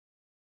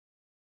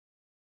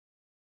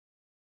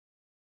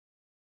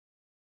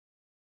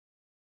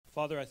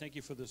Father, I thank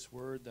you for this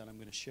word that I'm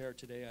going to share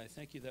today. I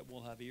thank you that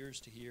we'll have ears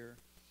to hear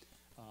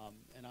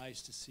and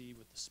eyes to see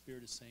what the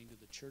Spirit is saying to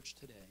the church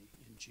today.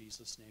 In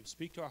Jesus' name.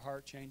 Speak to our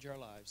heart, change our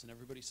lives. And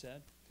everybody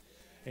said,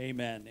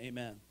 Amen.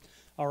 Amen.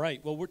 All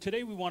right. Well,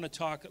 today we want to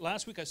talk.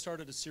 Last week I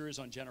started a series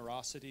on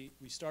generosity.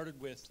 We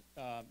started with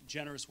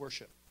generous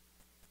worship.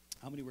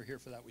 How many were here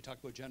for that? We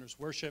talked about generous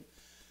worship.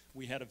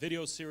 We had a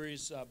video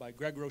series by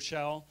Greg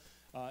Rochelle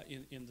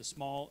in the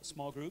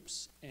small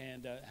groups,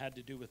 and had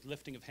to do with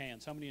lifting of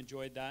hands. How many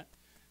enjoyed that?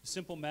 A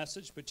simple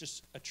message, but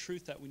just a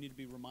truth that we need to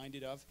be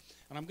reminded of.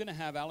 And I'm going to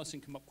have Allison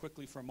come up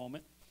quickly for a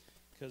moment,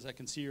 because I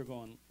can see you're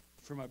going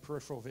through my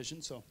peripheral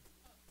vision. So,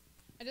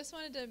 I just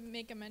wanted to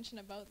make a mention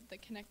about the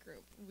Connect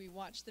group. We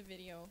watched the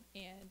video,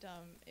 and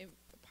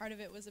part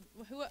of it was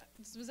who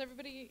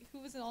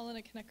was all in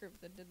a Connect group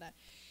that did that.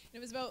 And it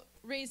was about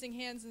raising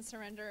hands and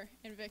surrender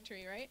and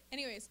victory, right?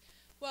 Anyways,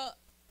 well,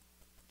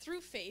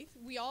 through faith,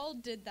 we all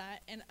did that,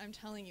 and I'm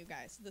telling you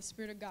guys, the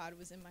Spirit of God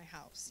was in my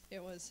house.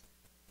 It was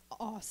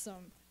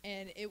awesome,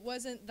 and it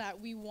wasn't that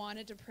we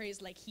wanted to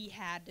praise like he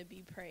had to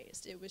be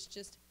praised. It was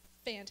just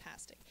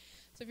fantastic.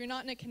 So if you're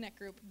not in a Connect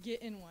group,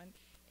 get in one,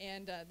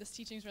 and this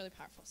teaching is really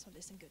powerful, so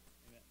listen good.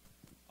 Amen.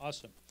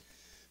 Awesome.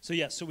 So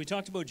yes, so we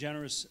talked about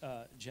generous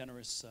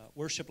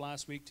worship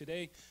last week.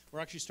 Today,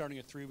 we're actually starting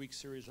a 3-week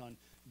series on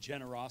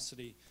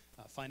generosity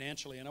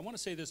financially. And I want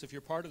to say this: if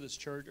you're part of this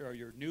church or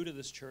you're new to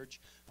this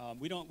church,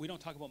 we don't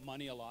talk about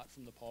money a lot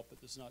from the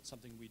pulpit. This is not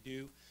something we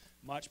do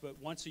much. But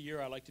once a year,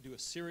 I like to do a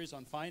series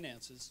on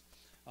finances,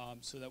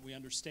 so that we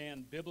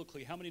understand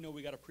biblically. How many know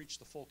we got to preach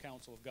the full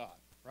counsel of God,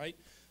 right?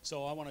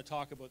 So I want to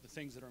talk about the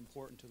things that are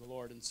important to the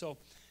Lord. And so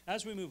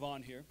as we move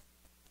on here,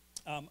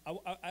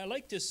 I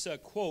like this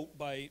quote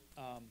by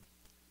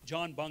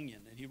John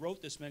Bunyan, and he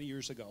wrote this many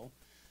years ago.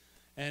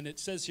 And it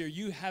says here,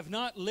 "You have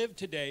not lived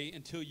today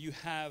until you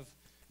have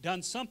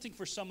done something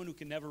for someone who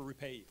can never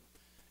repay you."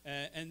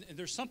 And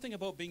there's something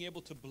about being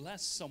able to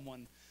bless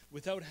someone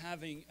without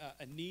having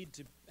a need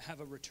to have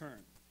a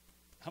return.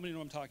 How many know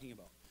what I'm talking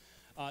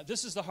about?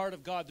 This is the heart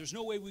of God. There's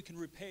no way we can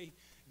repay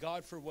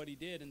God for what he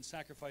did in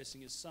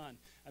sacrificing his son.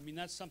 I mean,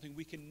 that's something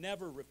we can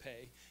never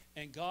repay.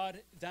 And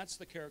God, that's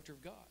the character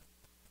of God.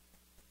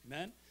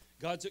 Amen?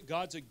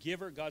 God's a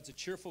giver. God's a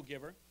cheerful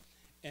giver.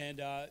 And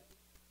I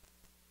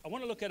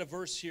want to look at a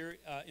verse here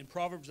in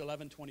Proverbs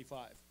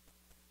 11:25.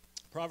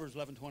 Proverbs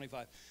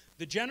 11:25.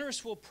 "The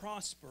generous will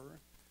prosper,"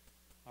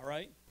 all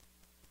right?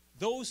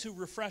 "Those who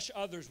refresh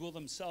others will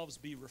themselves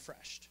be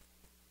refreshed."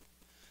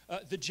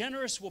 The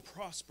generous will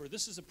prosper.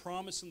 This is a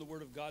promise in the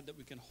Word of God that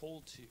we can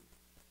hold to.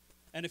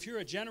 And if you're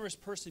a generous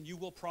person, you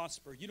will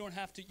prosper. You don't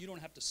have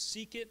to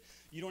seek it.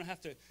 You don't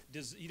have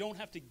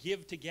to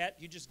give to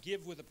get. You just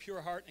give with a pure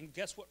heart, and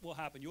guess what will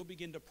happen? You'll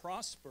begin to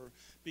prosper,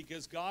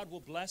 because God will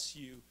bless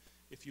you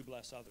if you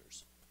bless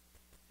others.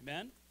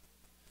 Amen?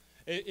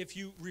 If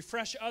you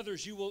refresh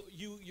others, you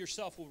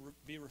yourself will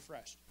be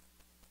refreshed.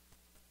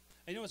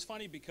 And it's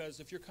funny, because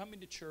if you're coming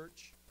to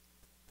church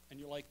and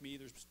you're like me,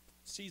 there's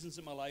seasons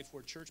in my life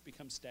where church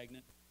becomes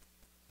stagnant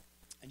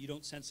and you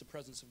don't sense the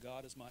presence of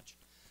God as much.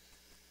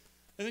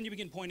 And then you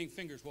begin pointing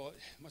fingers. Well, it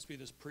must be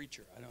this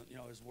preacher. I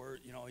don't, his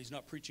word, he's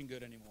not preaching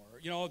good anymore.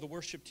 Or, the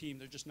worship team,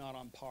 they're just not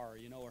on par,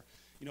 or,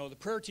 the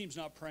prayer team's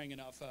not praying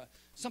enough.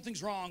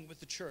 Something's wrong with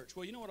the church.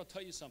 Well, you know what? I'll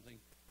tell you something.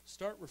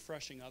 Start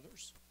refreshing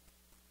others,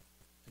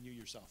 and you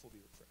yourself will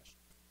be refreshed.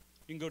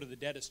 You can go to the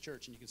deadest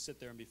church, and you can sit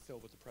there and be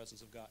filled with the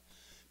presence of God.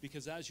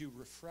 Because as you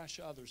refresh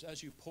others,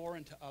 as you pour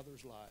into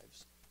others'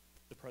 lives,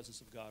 the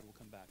presence of God will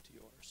come back to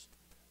yours.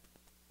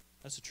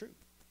 That's the truth.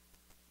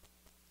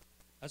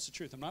 That's the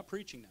truth. I'm not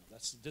preaching now. No,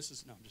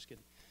 I'm just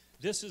kidding.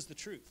 This is the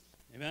truth.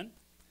 Amen?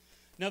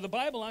 Now, the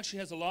Bible actually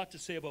has a lot to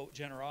say about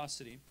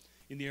generosity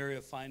in the area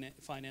of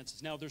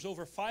finances. Now, there's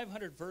over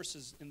 500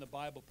 verses in the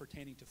Bible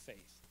pertaining to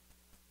faith.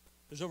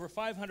 There's over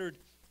 500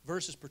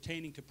 verses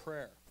pertaining to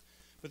prayer.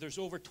 But there's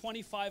over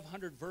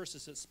 2,500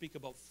 verses that speak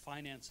about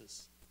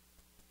finances.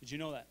 Did you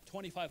know that?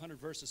 2,500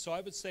 verses. So I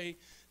would say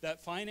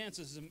that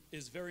finances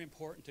is very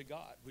important to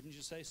God. Wouldn't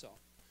you say so?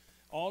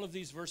 All of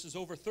these verses,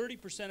 over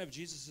 30% of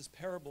Jesus'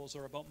 parables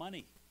are about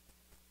money.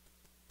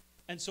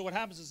 And so what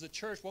happens is the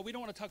church, well, we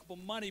don't want to talk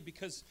about money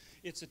because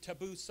it's a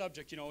taboo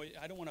subject.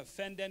 I don't want to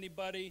offend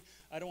anybody.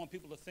 I don't want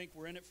people to think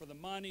we're in it for the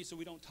money, so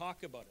we don't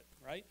talk about it,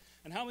 right?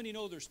 And how many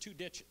know there's two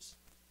ditches?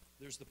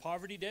 There's the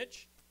poverty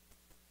ditch,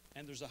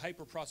 and there's a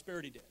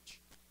hyper-prosperity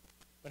ditch.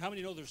 But how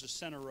many know there's a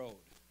center road?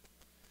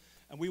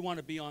 And we want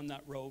to be on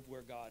that road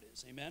where God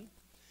is. Amen?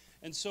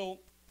 And so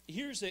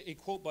here's a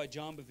quote by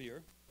John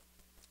Bevere.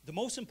 "The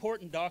most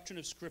important doctrine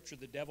of Scripture,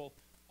 the devil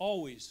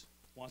always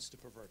wants to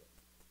pervert it.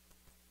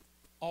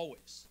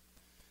 Always.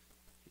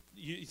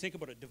 You think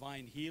about it,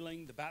 divine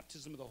healing, the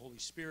baptism of the Holy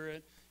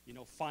Spirit,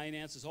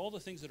 finances, all the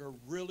things that are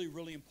really,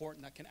 really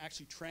important that can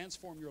actually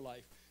transform your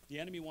life. The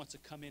enemy wants to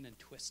come in and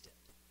twist it.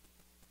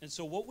 And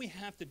so what we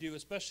have to do,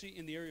 especially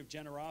in the area of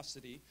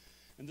generosity,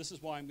 and this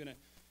is why I'm going to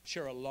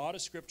share a lot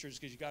of scriptures,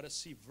 because you got to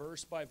see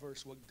verse by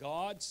verse what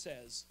God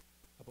says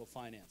about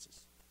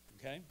finances.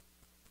 Okay?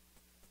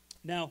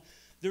 Now,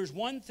 there's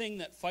one thing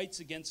that fights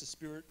against the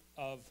spirit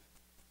of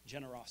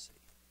generosity.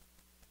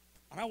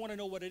 And I want to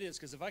know what it is,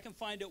 because if I can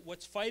find out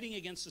what's fighting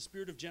against the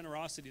spirit of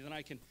generosity, then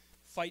I can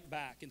fight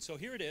back. And so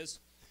here it is.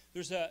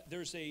 There's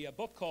a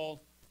book called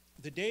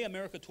The Day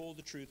America Told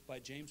the Truth by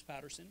James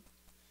Patterson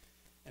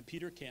and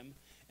Peter Kim.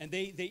 And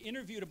they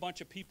interviewed a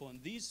bunch of people,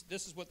 and this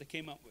is what they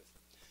came up with.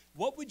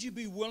 What would you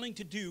be willing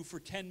to do for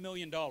 $10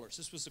 million?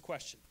 This was the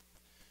question.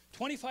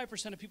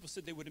 25% of people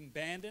said they would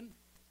abandon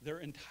their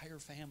entire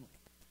family.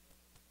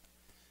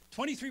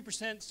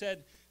 23%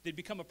 said they'd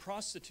become a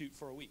prostitute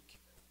for a week.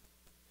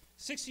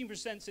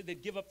 16% said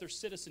they'd give up their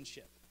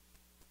citizenship.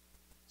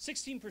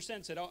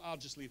 16% said, I'll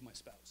just leave my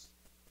spouse.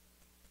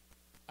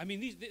 I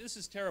mean, this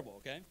is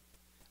terrible, okay?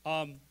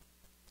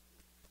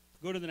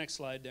 Go to the next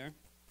slide there.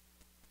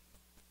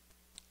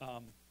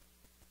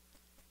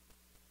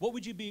 What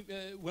would you be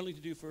willing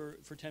to do for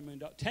 $10 million?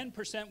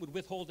 10% would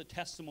withhold a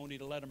testimony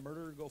to let a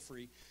murderer go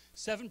free.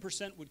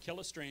 7% would kill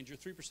a stranger.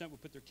 3%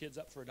 would put their kids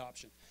up for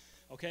adoption.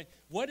 Okay?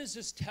 What does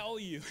this tell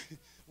you?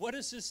 What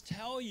does this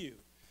tell you?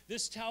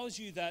 This tells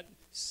you that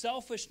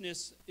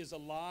selfishness is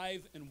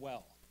alive and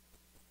well.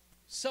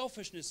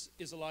 Selfishness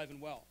is alive and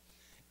well.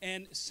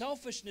 And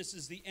selfishness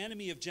is the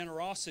enemy of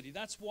generosity.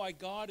 That's why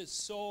God is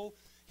so,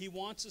 he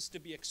wants us to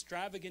be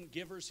extravagant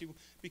givers.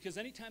 Because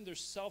anytime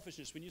there's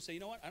selfishness, when you say, you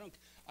know what,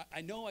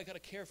 I know I got to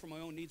care for my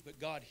own needs, but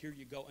God, here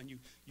you go. And you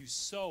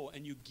sow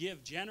and you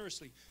give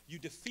generously. You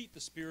defeat the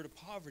spirit of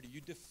poverty.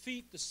 You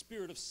defeat the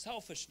spirit of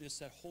selfishness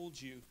that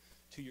holds you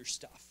to your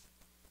stuff.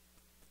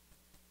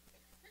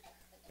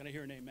 Can I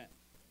hear an amen?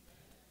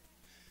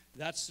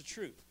 That's the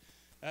truth.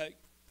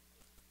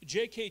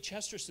 G.K.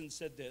 Chesterton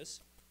said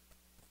this: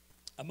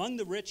 among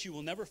the rich, you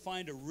will never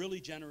find a really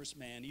generous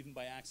man, even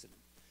by accident.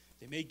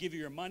 They may give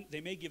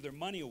their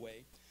money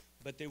away,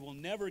 but they will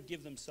never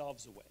give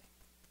themselves away.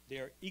 They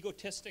are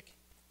egotistic,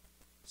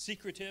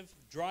 secretive,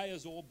 dry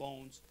as old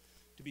bones.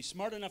 To be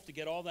smart enough to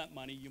get all that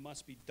money, you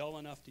must be dull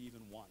enough to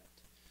even want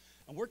it.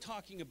 And we're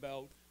talking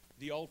about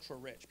the ultra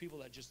rich, people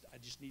that I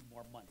just need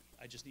more money.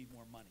 I just need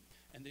more money.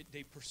 And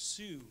they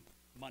pursue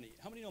money.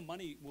 How many know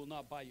money will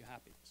not buy you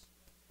happiness?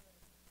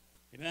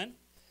 Amen?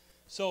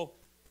 So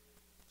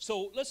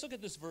let's look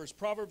at this verse,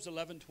 Proverbs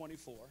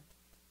 11:24. It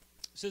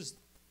says,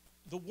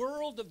 the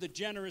world of the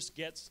generous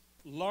gets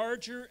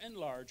larger and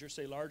larger.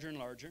 Say larger and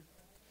larger.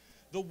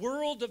 The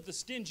world of the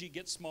stingy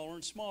gets smaller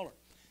and smaller.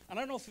 And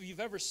I don't know if you've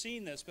ever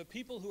seen this, but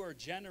people who are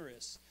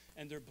generous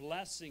and they're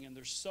blessing and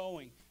they're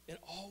sowing, it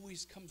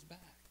always comes back.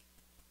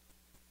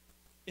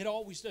 It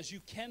always does. You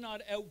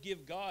cannot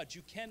outgive God.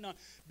 You cannot,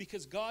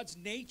 because God's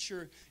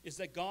nature is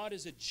that God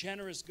is a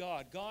generous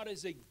God. God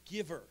is a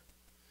giver.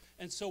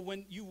 And so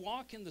when you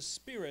walk in the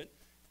Spirit,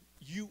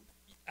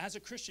 as a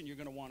Christian, you're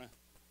going to want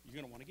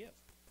to give.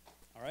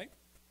 All right?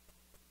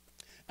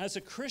 As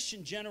a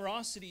Christian,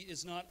 generosity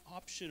is not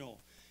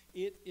optional.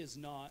 It is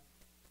not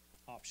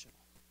optional.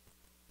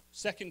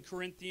 2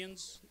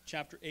 Corinthians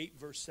chapter 8,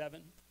 verse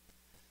 7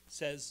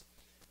 says,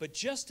 but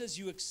just as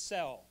you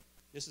excel,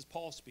 this is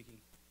Paul speaking,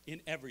 in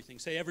everything.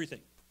 Say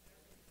everything.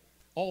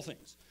 All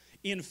things.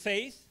 In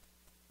faith,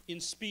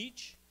 in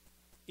speech,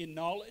 in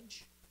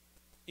knowledge,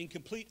 in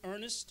complete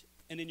earnest,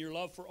 and in your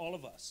love for all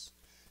of us.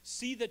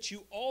 See that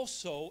you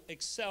also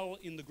excel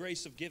in the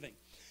grace of giving.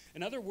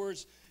 In other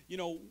words,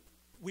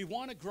 we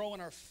want to grow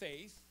in our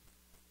faith.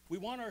 We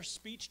want our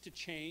speech to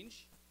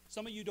change.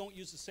 Some of you don't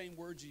use the same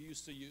words you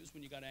used to use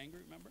when you got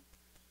angry, remember?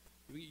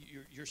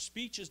 Your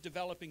speech is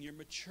developing. You're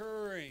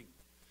maturing.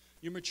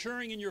 You're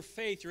maturing in your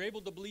faith. You're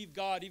able to believe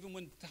God even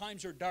when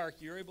times are dark.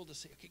 You're able to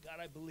say, okay, God,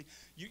 I believe.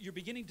 You're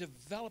beginning to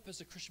develop as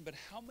a Christian, but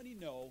how many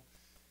know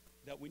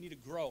that we need to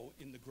grow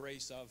in the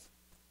grace of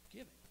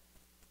giving?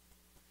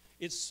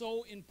 It's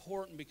so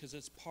important because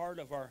it's part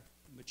of our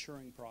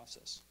maturing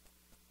process.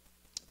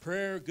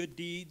 Prayer, good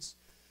deeds,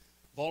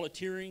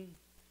 volunteering,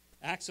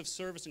 acts of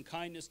service and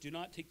kindness do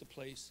not take the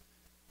place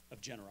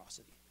of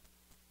generosity.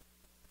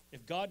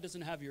 If God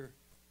doesn't have your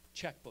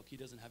checkbook, he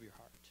doesn't have your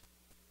heart.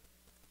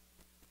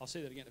 I'll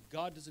say that again. If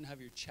God doesn't have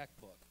your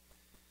checkbook,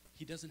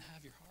 he doesn't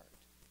have your heart.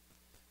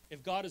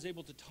 If God is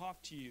able to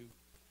talk to you,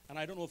 and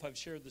I don't know if I've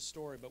shared this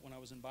story, but when I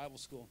was in Bible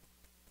school,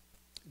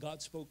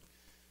 God spoke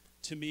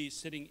to me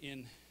sitting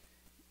in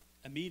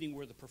a meeting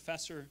where the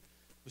professor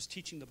was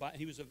teaching the Bible.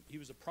 He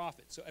was a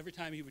prophet, so every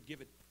time he would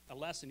give a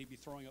lesson, he'd be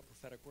throwing out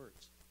prophetic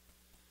words.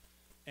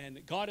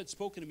 And God had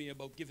spoken to me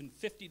about giving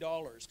 $50,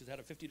 because I had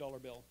a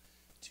 $50 bill,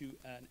 to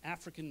an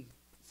African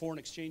foreign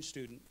exchange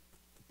student,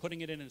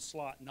 putting it in a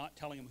slot, not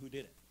telling him who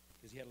did it,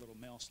 because he had a little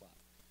mail slot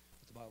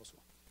at the Bible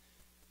school.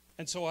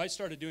 And so I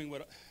started doing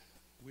what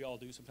we all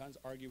do sometimes,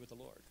 argue with the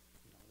Lord.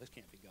 This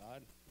can't be God.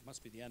 It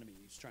must be the enemy.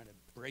 He's trying to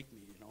break me.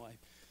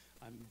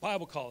 I'm in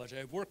Bible college.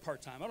 I work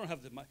part-time. I don't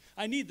have the money.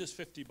 I need this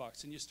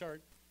 $50. And you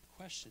start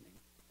questioning.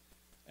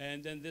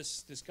 And then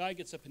this guy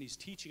gets up and he's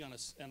teaching on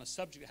a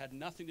subject that had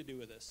nothing to do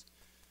with this,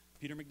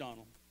 Peter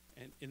McDonald.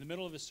 And in the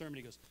middle of his sermon,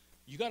 he goes,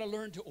 you got to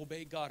learn to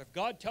obey God. If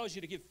God tells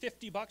you to give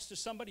 $50 to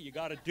somebody, you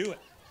got to do it.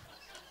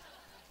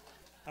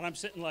 And I'm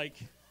sitting like,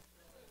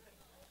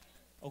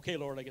 okay,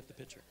 Lord, I get the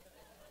picture.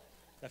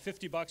 That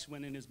 $50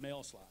 went in his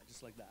mail slot,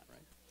 just like that,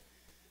 right?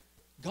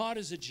 God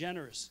is a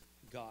generous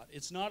God.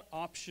 It's not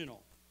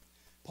optional.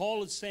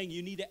 Paul is saying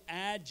you need to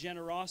add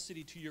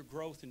generosity to your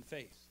growth in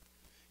faith.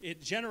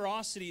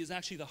 Generosity is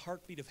actually the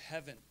heartbeat of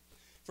heaven.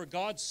 For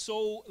God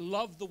so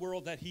loved the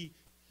world that he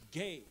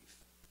gave.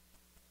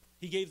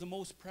 He gave the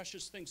most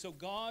precious thing. So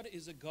God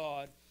is a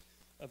God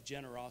of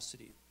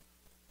generosity.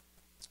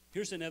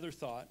 Here's another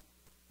thought.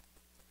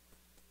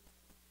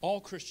 All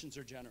Christians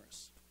are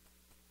generous.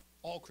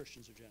 All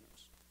Christians are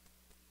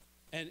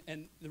generous.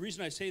 And the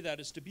reason I say that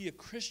is to be a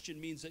Christian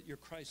means that you're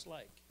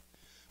Christ-like.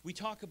 We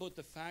talk about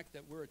the fact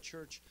that we're a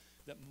church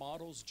that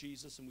models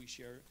Jesus and we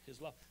share his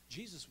love.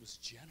 Jesus was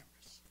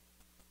generous.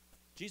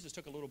 Jesus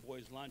took a little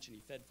boy's lunch and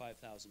he fed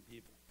 5,000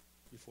 people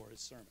before his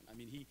sermon. I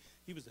mean,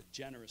 he was a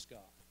generous God.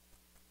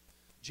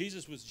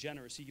 Jesus was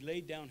generous. He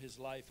laid down his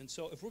life. And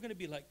so if we're going to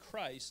be like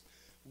Christ,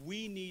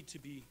 we need to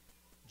be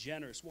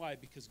generous. Why?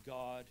 Because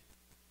God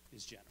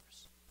is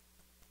generous.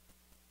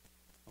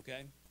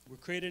 Okay? We're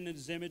created in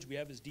his image. We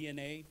have his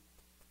DNA.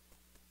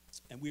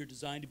 And we are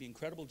designed to be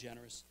incredibly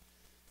generous.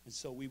 And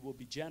so we will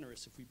be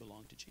generous if we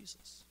belong to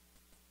Jesus.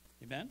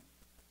 Amen?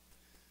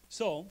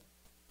 So,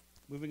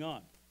 moving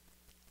on.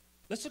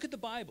 Let's look at the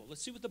Bible.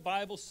 Let's see what the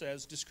Bible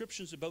says,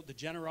 descriptions about the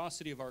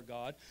generosity of our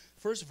God.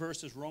 First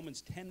verse is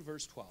Romans 10,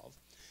 verse 12.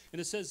 And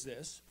it says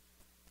this,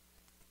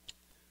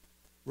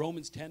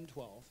 Romans 10,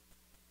 12.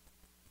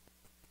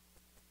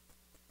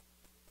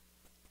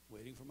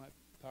 Waiting for my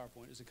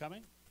PowerPoint. Is it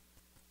coming?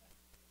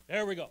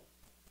 There we go.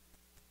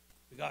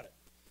 We got it.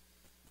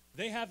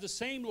 They have the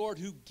same Lord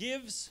who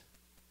gives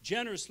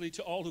generously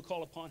to all who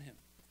call upon him.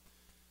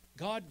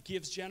 God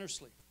gives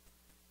generously.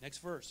 Next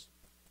verse.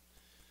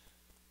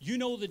 You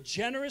know the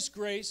generous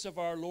grace of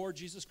our Lord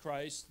Jesus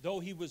Christ, though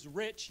he was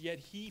rich, yet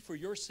he for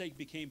your sake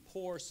became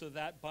poor, so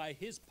that by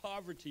his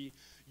poverty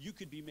you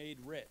could be made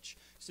rich.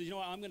 So you know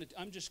what,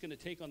 I'm just gonna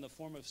take on the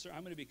form of,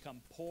 I'm gonna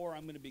become poor,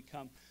 I'm gonna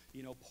become,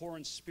 poor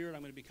in spirit,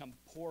 I'm gonna become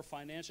poor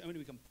financially, I'm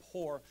gonna become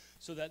poor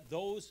so that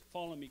those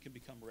following me can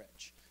become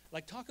rich.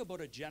 Like, talk about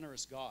a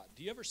generous God.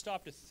 Do you ever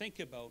stop to think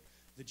about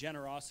the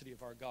generosity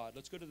of our God?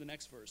 Let's go to the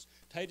next verse.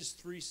 Titus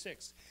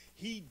 3:6.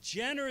 He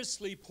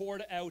generously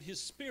poured out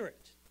his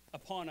Spirit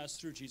upon us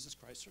through Jesus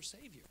Christ our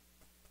Savior.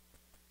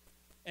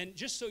 And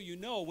just so you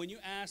know, when you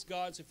ask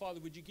God, say, Father,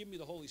 would you give me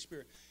the Holy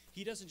Spirit?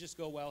 He doesn't just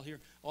go, well, here,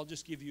 I'll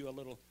just give you a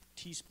little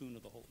teaspoon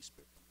of the Holy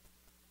Spirit.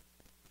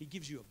 He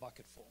gives you a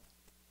bucket full.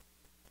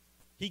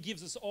 He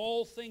gives us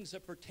all things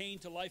that pertain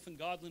to life and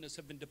godliness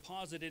have been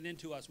deposited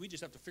into us. We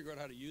just have to figure out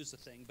how to use the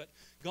thing. But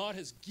God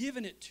has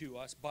given it to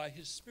us by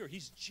his Spirit.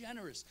 He's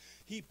generous.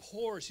 He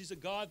pours. He's a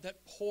God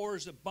that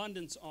pours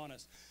abundance on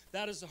us.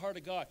 That is the heart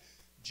of God.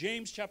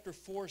 James chapter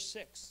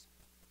 4:6.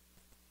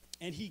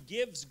 And he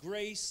gives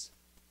grace,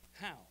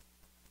 how?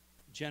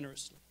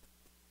 Generously.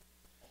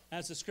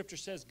 As the scripture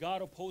says,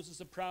 God opposes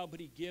the proud, but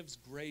he gives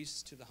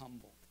grace to the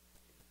humble.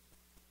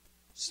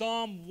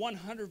 Psalm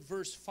 100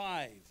 verse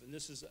 5. And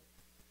this is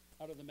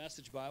out of the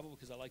Message Bible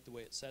because I like the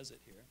way it says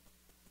it here.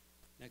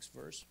 Next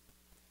verse.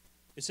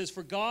 It says,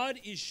 for God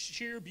is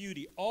sheer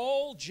beauty,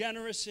 all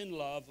generous in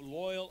love,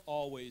 loyal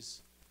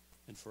always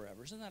and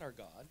forever. Isn't that our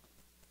God?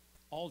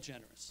 All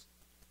generous.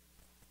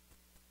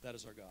 That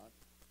is our God.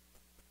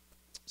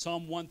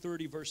 Psalm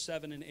 130, verse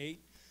 7 and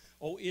 8.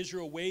 O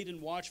Israel, wait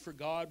and watch for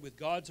God. With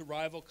God's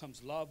arrival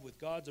comes love. With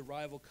God's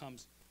arrival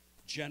comes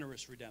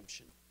generous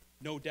redemption.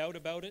 No doubt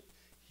about it.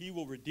 He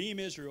will redeem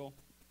Israel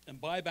and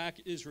buy back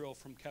Israel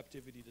from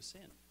captivity to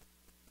sin.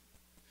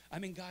 I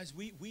mean, guys,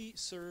 we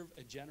serve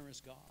a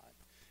generous God.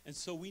 And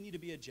so we need to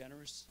be a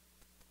generous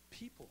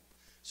people.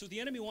 So the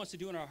enemy wants to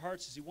do in our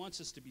hearts is he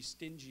wants us to be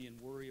stingy and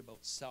worry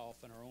about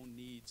self and our own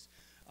needs.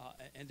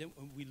 And then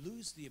we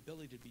lose the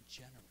ability to be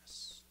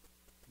generous.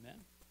 Amen?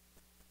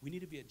 We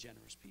need to be a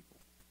generous people.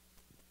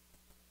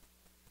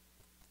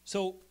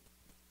 So,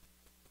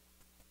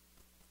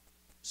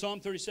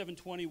 Psalm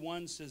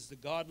 37:21 says the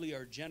godly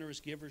are generous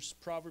givers.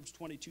 Proverbs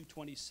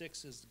 22:26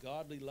 says the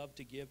godly love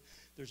to give.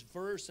 There's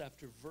verse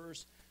after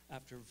verse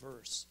after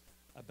verse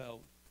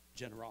about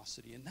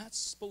generosity. And that's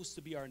supposed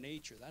to be our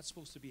nature. That's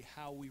supposed to be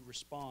how we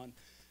respond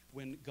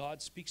when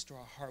God speaks to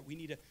our heart. We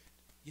need to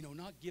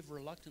not give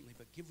reluctantly,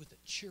 but give with a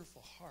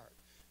cheerful heart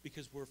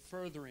because we're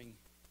furthering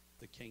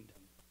the kingdom.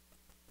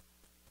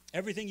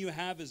 Everything you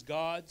have is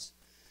God's,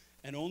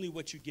 and only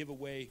what you give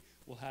away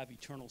will have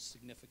eternal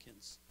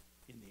significance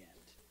in the end.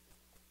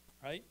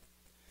 Right?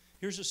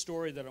 Here's a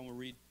story that I want to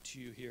read to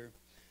you here.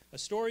 A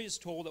story is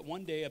told that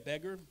one day a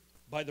beggar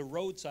by the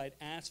roadside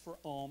asked for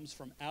alms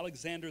from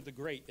Alexander the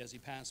Great as he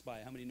passed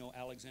by. How many know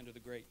Alexander the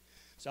Great?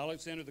 So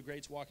Alexander the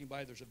Great's walking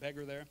by. There's a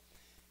beggar there.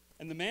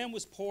 And the man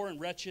was poor and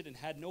wretched and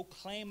had no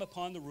claim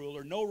upon the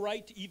ruler, no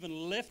right to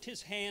even lift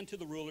his hand to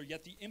the ruler,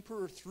 yet the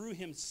emperor threw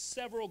him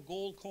several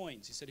gold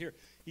coins. He said, here,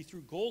 he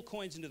threw gold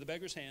coins into the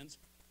beggar's hands.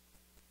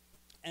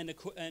 And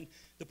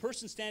the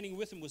person standing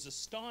with him was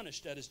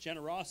astonished at his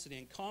generosity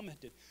and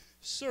commented,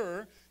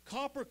 Sir,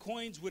 copper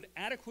coins would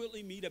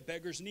adequately meet a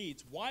beggar's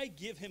needs. Why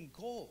give him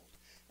gold?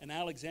 And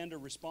Alexander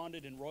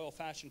responded in royal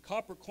fashion,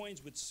 copper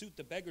coins would suit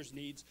the beggar's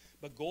needs,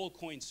 but gold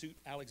coins suit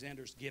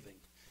Alexander's giving.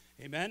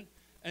 Amen?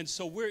 And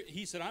so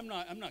he said, I'm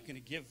not going to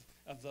give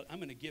I'm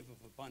going to give of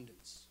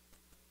abundance.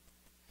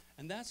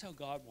 And that's how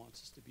God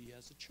wants us to be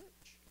as a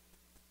church.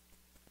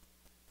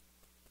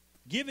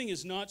 Giving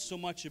is not so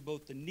much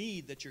about the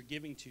need that you're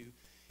giving to,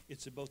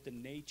 it's about the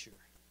nature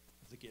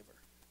of the giver.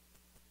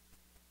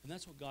 And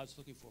that's what God's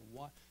looking for.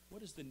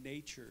 What is the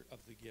nature of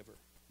the giver?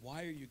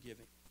 Why are you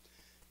giving?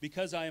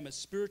 Because I am a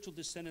spiritual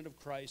descendant of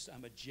Christ,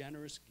 I'm a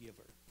generous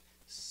giver.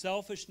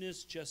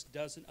 Selfishness just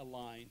doesn't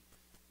align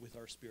with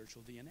our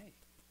spiritual DNA.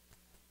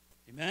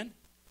 Amen?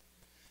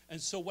 And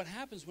so what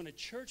happens when a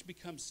church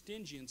becomes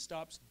stingy and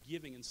stops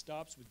giving and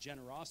stops with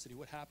generosity,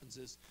 what happens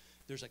is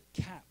there's a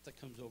cap that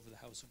comes over the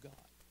house of God.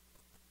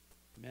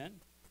 Amen?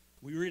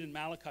 We read in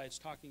Malachi, it's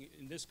talking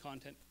in this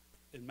content,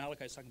 in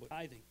Malachi it's talking about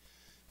tithing.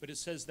 But it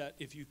says that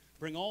if you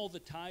bring all the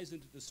tithes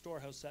into the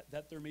storehouse,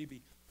 that there may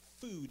be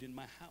food in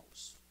my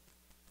house.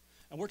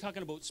 And we're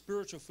talking about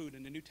spiritual food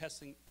in the New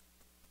Testament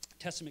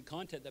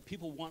content, that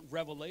people want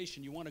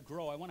revelation. You want to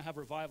grow. I want to have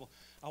revival.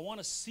 I want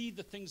to see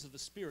the things of the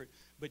Spirit.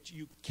 But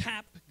you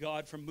cap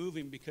God from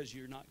moving because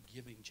you're not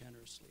giving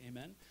generously.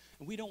 Amen?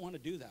 And we don't want to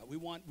do that. We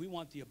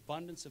want the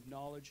abundance of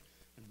knowledge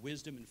and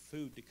wisdom and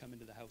food to come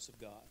into the house of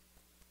God.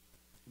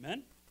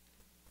 Amen?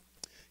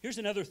 Here's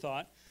another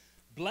thought.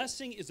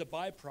 Blessing is a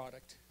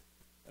byproduct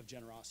of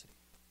generosity.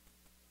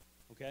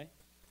 Okay?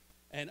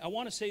 And I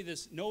want to say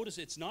this. Notice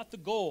it's not the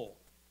goal.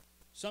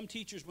 Some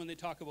teachers, when they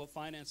talk about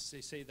finances,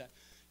 they say that,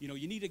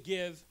 you need to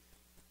give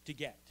to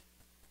get.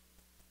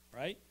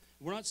 Right?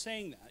 We're not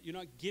saying that. You're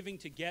not giving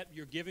to get.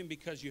 You're giving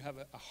because you have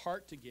a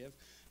heart to give.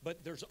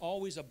 But there's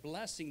always a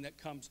blessing that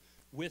comes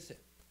with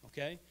it.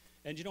 Okay?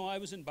 And I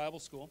was in Bible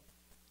school,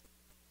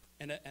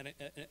 and a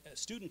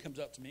student comes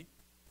up to me,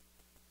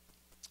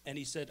 and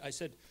I said,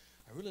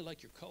 I really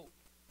like your coat.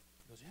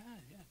 He goes,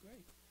 yeah,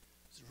 great.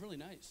 It's really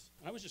nice.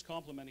 And I was just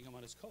complimenting him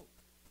on his coat.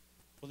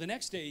 Well, the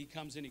next day he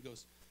comes in, he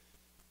goes,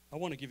 I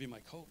want to give you my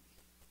coat.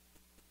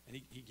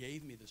 And he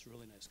gave me this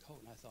really nice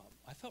coat. And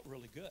I felt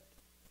really good.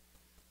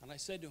 And I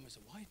said to him,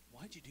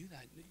 why'd you do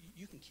that?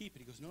 You can keep it.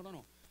 He goes, no,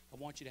 I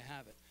want you to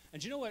have it.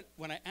 And you know what?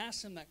 When I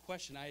asked him that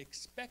question, I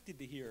expected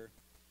to hear,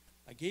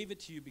 I gave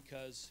it to you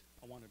because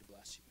I wanted to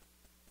bless you.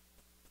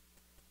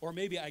 Or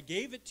maybe I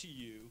gave it to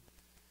you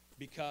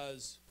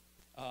because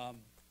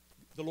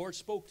the Lord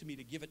spoke to me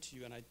to give it to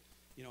you, and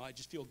I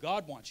just feel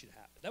God wants you to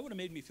have it. That would have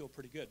made me feel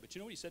pretty good. But you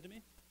know what he said to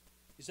me?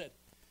 He said,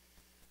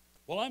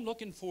 well, I'm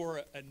looking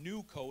for a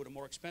new coat, a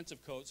more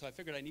expensive coat, so I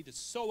figured I need to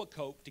sew a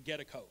coat to get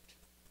a coat.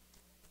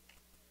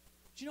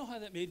 Do you know how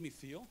that made me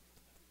feel?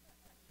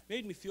 It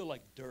made me feel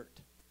like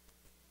dirt.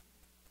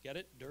 Get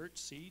it? Dirt,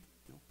 seed?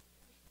 No.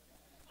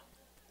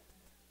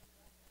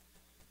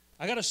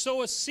 I got to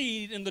sow a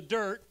seed in the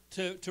dirt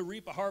to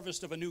reap a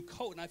harvest of a new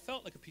coat, and I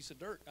felt like a piece of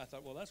dirt. I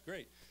thought, well, that's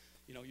great.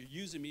 You're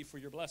using me for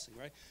your blessing,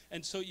 right?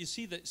 And so you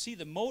see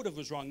the motive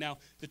was wrong. Now,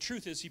 the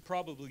truth is he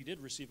probably did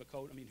receive a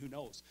coat. I mean, who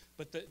knows?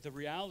 But the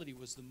reality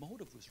was the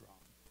motive was wrong.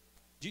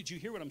 Did you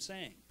hear what I'm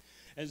saying?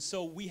 And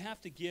so we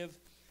have to give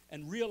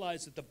and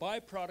realize that the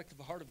byproduct of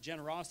a heart of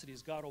generosity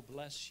is God will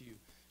bless you.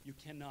 You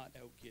cannot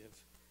outgive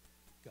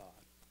God.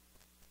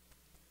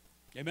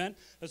 Amen?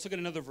 Let's look at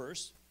another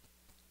verse.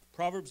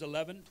 Proverbs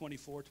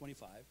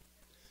 11:24-25.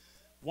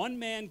 One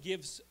man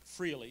gives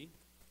freely,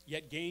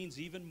 yet gains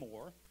even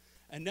more.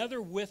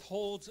 Another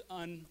withholds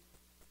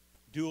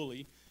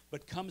unduly,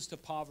 but comes to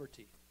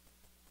poverty.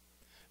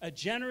 A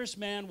generous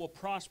man will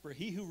prosper.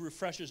 He who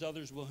refreshes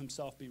others will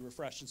himself be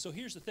refreshed. And so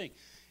here's the thing.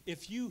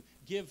 If you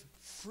give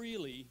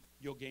freely,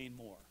 you'll gain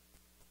more.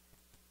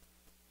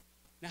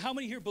 Now, how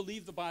many here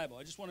believe the Bible?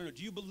 I just want to know,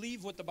 do you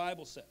believe what the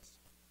Bible says?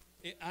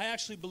 I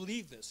actually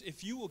believe this.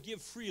 If you will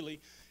give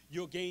freely,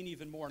 you'll gain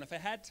even more. And if I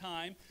had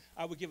time,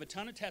 I would give a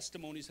ton of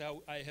testimonies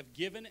how I have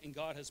given and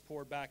God has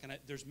poured back. And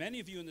there's many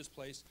of you in this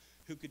place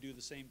who could do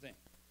the same thing,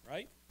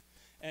 right?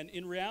 And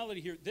in reality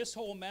here, this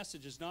whole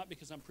message is not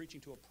because I'm preaching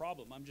to a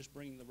problem. I'm just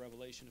bringing the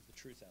revelation of the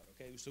truth out,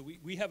 okay? So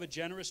we have a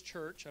generous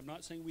church. I'm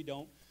not saying we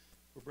don't.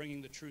 We're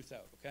bringing the truth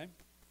out, okay?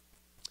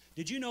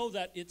 Did you know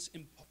that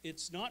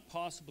it's not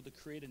possible to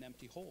create an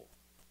empty hole?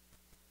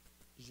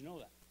 Did you know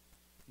that?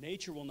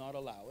 Nature will not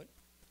allow it.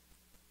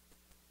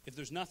 If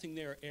there's nothing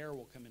there, air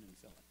will come in and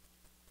fill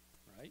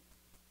it, right?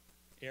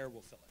 Air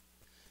will fill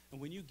it. And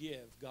when you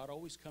give, God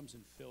always comes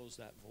and fills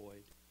that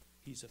void.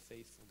 He's a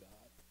faithful God.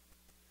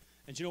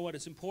 And you know what?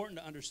 It's important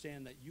to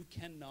understand that you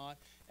cannot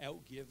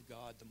outgive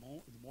God. The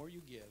more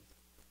you give,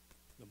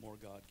 the more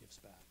God gives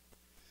back.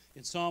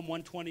 In Psalm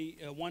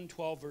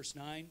 112, verse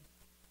 9,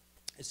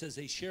 it says,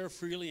 they share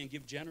freely and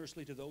give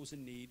generously to those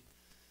in need.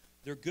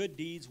 Their good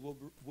deeds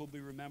will be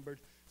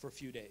remembered for a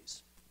few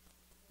days.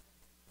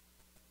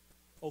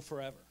 Oh,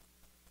 forever.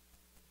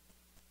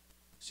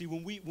 See,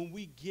 when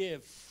we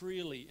give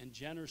freely and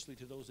generously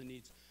to those in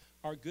need,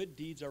 our good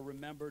deeds are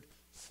remembered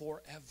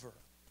forever.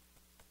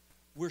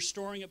 We're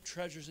storing up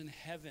treasures in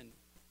heaven.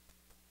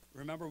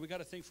 Remember, we got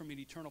to think from an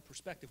eternal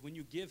perspective. When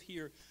you give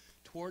here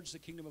towards the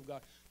kingdom of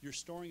God, you're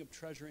storing up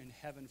treasure in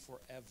heaven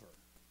forever.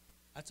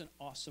 That's an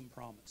awesome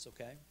promise,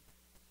 okay?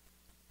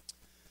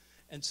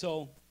 And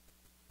so,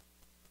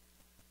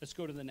 Let's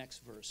go to the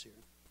next verse here.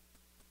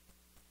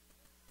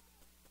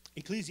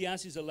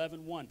 Ecclesiastes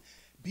 11:1.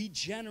 Be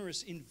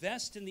generous,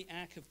 invest in the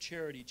act of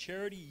charity.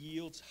 Charity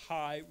yields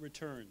high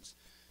returns.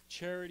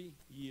 Charity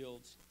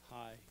yields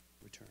high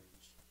returns.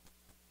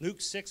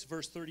 Luke 6,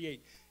 verse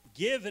 38.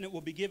 Give, and it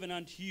will be given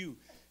unto you.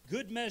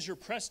 Good measure,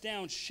 pressed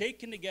down,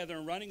 shaken together,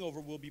 and running over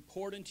will be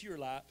poured into your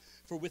lap.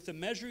 For with the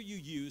measure you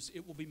use,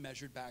 it will be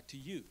measured back to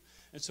you.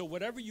 And so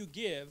whatever you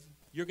give,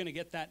 you're going to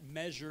get that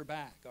measure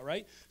back, all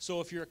right?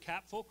 So if you're a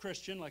capful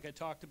Christian, like I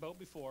talked about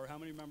before, how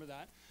many remember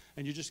that?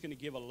 And you're just going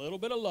to give a little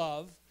bit of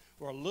love,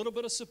 or a little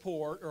bit of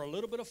support, or a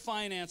little bit of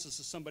finances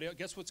to somebody else,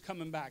 guess what's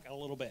coming back? A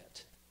little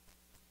bit.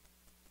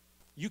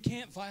 You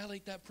can't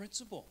violate that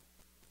principle.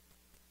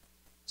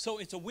 So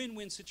it's a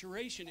win-win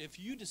situation. If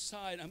you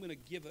decide, I'm going to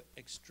give it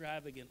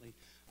extravagantly,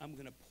 I'm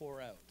going to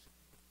pour out,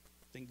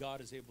 then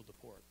God is able to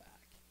pour it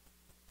back.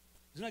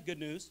 Isn't that good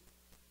news?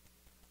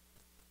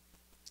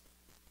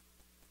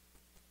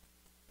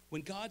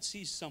 When God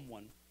sees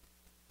someone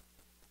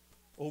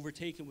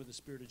overtaken with the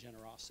spirit of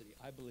generosity,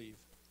 I believe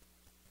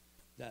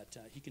that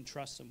he can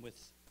trust them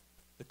with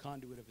the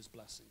conduit of his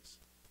blessings.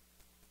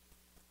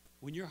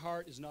 When your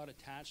heart is not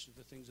attached to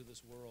the things of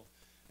this world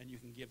and you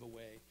can give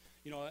away.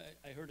 You know,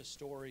 I heard a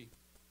story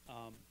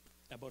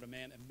about a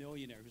man, a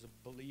millionaire who's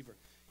a believer,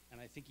 and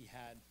I think he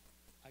had,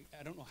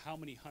 I don't know how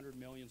many hundred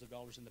millions of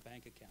dollars in the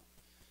bank account.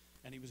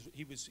 And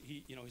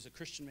he's a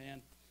Christian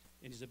man,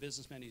 and he's a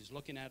businessman. He's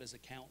looking at his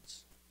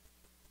accounts,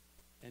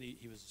 and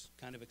he was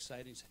kind of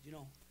excited. He said, you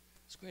know,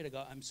 it's great,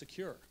 I'm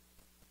secure.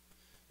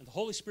 And the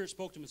Holy Spirit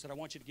spoke to him and said, I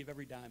want you to give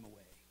every dime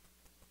away.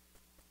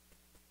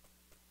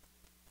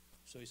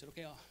 So he said,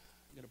 okay, I'm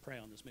going to pray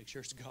on this, make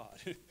sure it's God.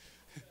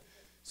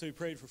 So he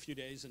prayed for a few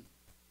days and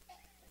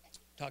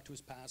talked to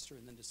his pastor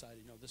and then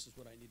decided, this is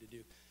what I need to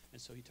do. And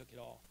so he took it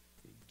all.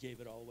 He gave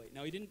it all away.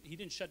 Now, he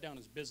didn't shut down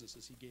his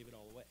businesses. He gave it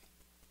all away.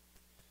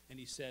 And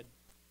he said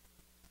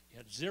he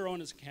had zero in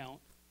his account.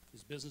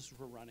 His businesses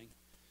were running.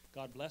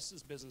 God blessed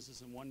his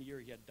businesses. In 1 year,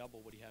 he had double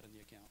what he had in the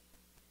account.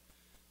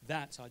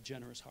 That's a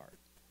generous heart.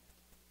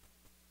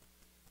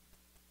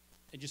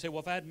 And you say, well,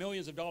 if I had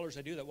millions of dollars,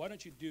 I'd do that. Why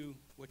don't you do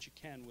what you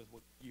can with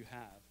what you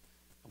have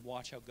and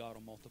watch how God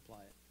will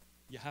multiply it?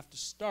 You have to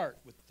start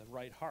with the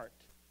right heart,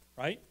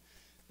 right?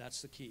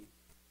 That's the key.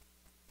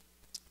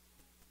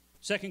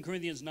 2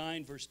 Corinthians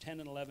 9, verse 10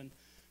 and 11.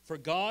 For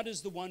God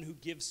is the one who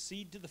gives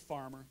seed to the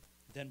farmer,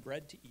 then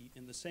bread to eat.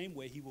 In the same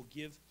way, he will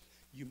give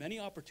you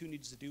many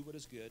opportunities to do what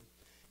is good,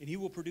 and he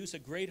will produce a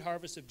great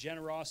harvest of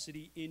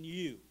generosity in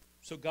you.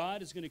 So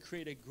God is going to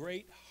create a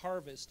great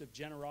harvest of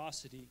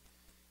generosity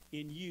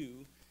in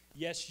you.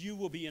 Yes, you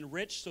will be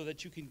enriched so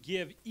that you can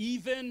give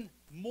even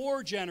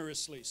more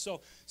generously.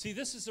 So, see,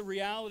 this is the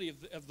reality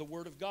of the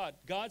Word of God.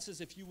 God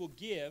says if you will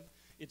give,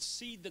 it's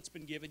seed that's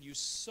been given, you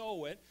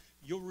sow it,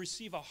 you'll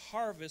receive a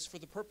harvest for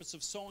the purpose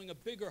of sowing a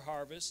bigger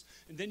harvest,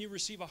 and then you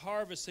receive a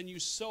harvest, and you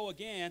sow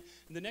again,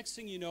 and the next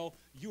thing you know,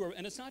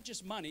 and it's not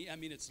just money, I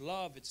mean, it's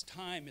love, it's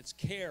time, it's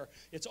care,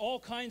 it's all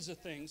kinds of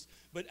things,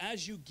 but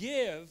as you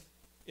give,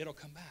 it'll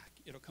come back.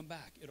 It'll come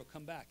back, it'll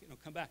come back, it'll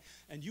come back.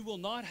 And you will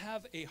not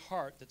have a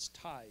heart that's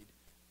tied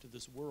to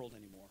this world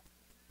anymore.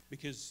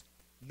 Because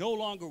no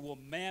longer will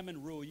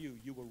mammon rule you,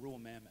 you will rule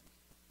mammon.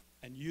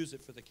 And use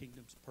it for the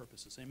kingdom's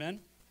purposes. Amen?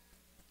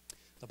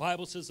 The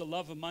Bible says the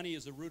love of money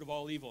is the root of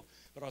all evil.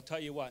 But I'll tell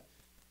you what,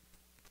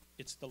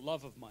 it's the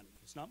love of money.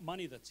 It's not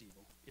money that's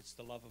evil, it's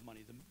the love of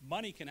money. The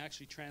money can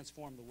actually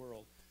transform the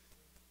world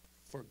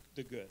for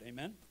the good.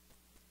 Amen?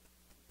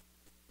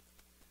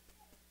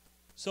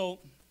 So,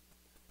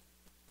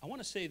 I want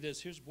to say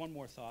this. Here's one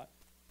more thought.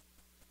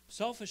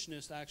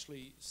 Selfishness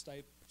actually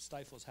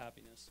stifles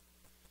happiness.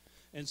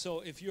 And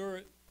so if you're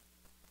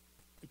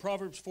in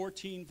Proverbs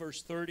 14,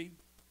 verse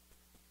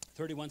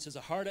 31 says, a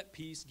heart at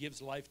peace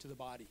gives life to the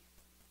body.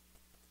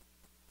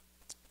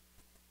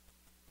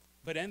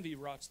 But envy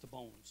rots the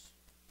bones.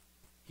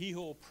 He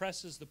who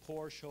oppresses the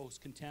poor shows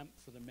contempt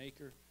for the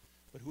maker,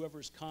 but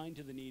whoever is kind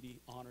to the needy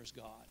honors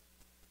God.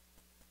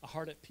 A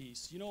heart at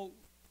peace.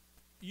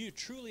 You're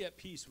truly at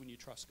peace when you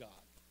trust God.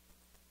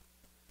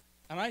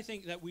 And I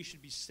think that we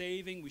should be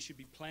saving, we should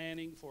be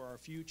planning for our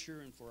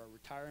future and for our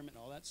retirement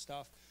and all that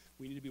stuff.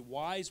 We need to be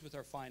wise with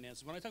our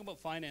finances. When I talk about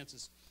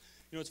finances,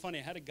 it's funny.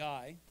 I had a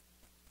guy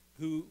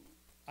who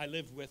I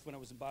lived with when I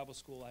was in Bible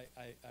school.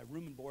 I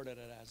room and boarded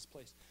at his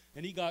place.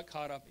 And he got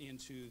caught up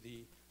into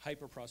the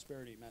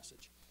hyper-prosperity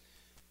message.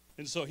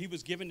 And so he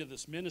was given to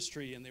this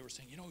ministry, and they were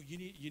saying, you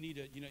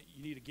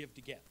need to give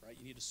to get, right?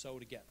 You need to sow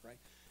to get, right?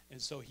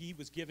 And so he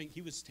was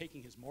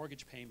taking his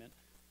mortgage payment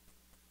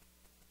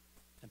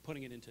and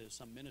putting it into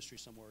some ministry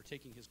somewhere, or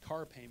taking his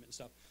car payment and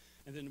stuff,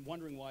 and then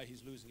wondering why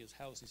he's losing his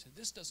house. He said,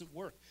 this doesn't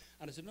work.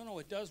 And I said, no,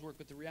 it does work,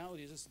 but the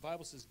reality is this. The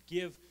Bible says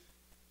give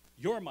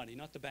your money,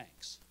 not the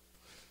bank's.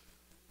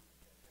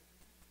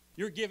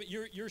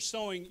 You're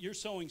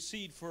sowing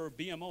seed for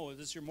BMO.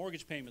 This is your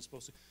mortgage payment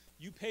supposed to.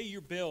 You pay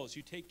your bills.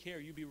 You take care.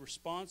 You be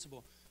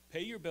responsible.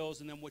 Pay your bills,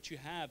 and then what you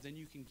have, then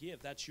you can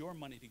give. That's your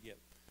money to give,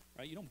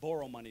 right? You don't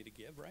borrow money to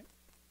give, right?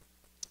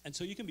 And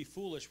so you can be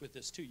foolish with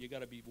this too. You got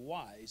to be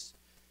wise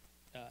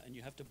and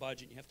you have to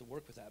budget, and you have to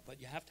work with that, but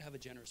you have to have a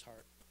generous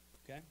heart,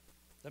 okay?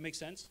 That makes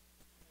sense?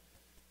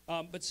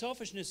 But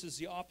selfishness is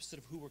the opposite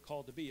of who we're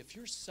called to be. If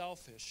you're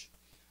selfish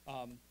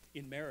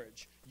in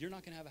marriage, you're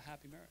not going to have a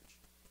happy marriage.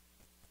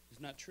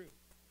 Isn't that true?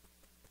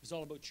 It's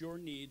all about your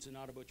needs and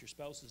not about your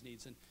spouse's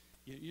needs, and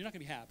you're not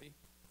going to be happy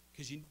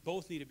because you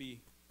both need to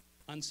be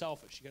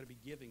unselfish. You got to be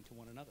giving to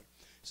one another.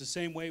 It's the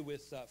same way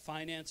with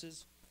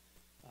finances,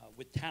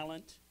 with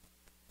talent.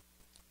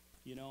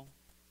 You know,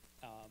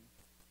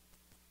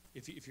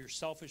 if you're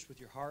selfish with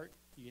your heart,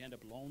 you end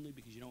up lonely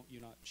because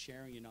you're not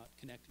sharing, you're not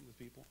connecting with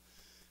people.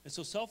 And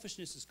so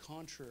selfishness is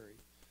contrary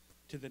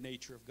to the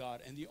nature of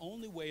God. And the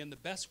only way and the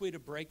best way to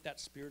break that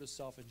spirit of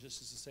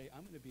selfishness is to say,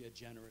 I'm going to be a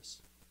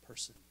generous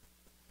person.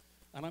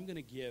 And I'm going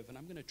to give, and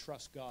I'm going to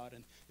trust God.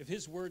 And if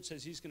his word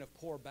says he's going to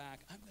pour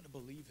back, I'm going to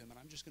believe him, and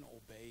I'm just going to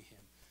obey him.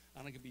 And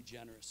I'm going to be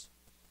generous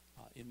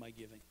in my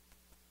giving.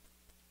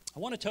 I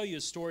want to tell you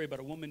a story about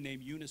a woman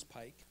named Eunice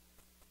Pike.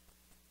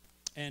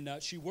 And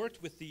she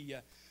worked with the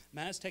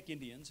Maztec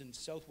Indians in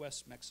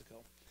southwest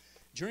Mexico.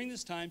 During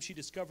this time, she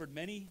discovered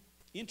many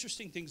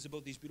interesting things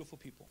about these beautiful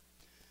people.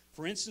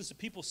 For instance, the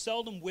people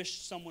seldom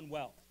wished someone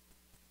well.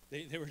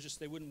 They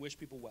wouldn't wish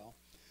people well.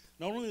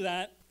 Not only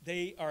that,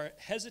 they are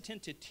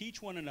hesitant to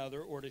teach one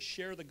another or to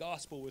share the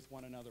gospel with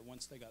one another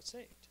once they got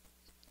saved.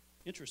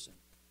 Interesting.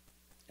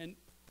 And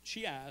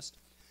she asked,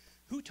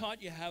 who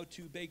taught you how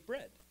to bake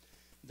bread?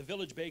 The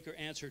village baker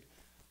answered,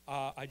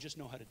 I just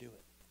know how to do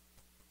it.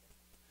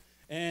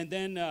 And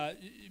then,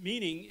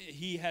 meaning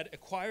he had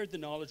acquired the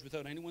knowledge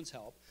without anyone's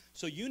help.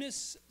 So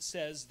Eunice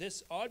says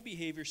this odd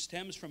behavior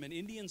stems from an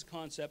Indian's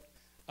concept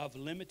of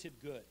limited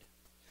good.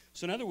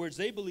 So in other words,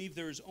 they believe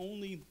there is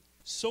only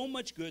so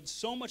much good,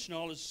 so much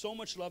knowledge, so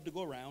much love to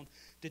go around.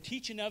 To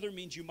teach another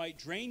means you might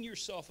drain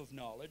yourself of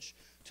knowledge.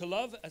 To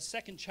love a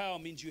second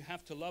child means you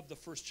have to love the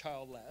first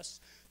child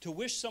less. To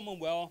wish someone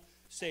well,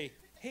 say,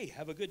 hey,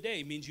 have a good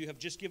day, means you have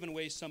just given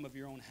away some of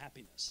your own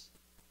happiness.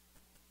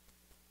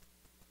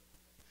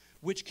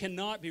 Which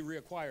cannot be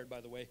reacquired,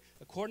 by the way,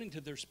 according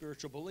to their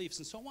spiritual beliefs.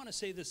 And so I want to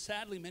say this,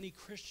 sadly, many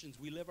Christians,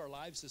 we live our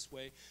lives this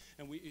way,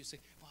 and we say,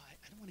 well,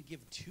 I don't want to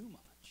give too much.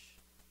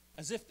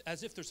 As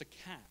if there's a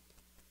cap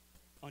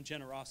on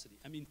generosity.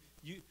 I mean,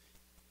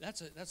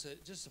 that's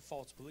just a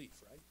false belief,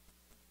 right?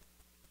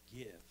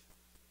 Give,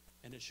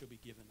 and it shall be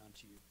given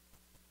unto you.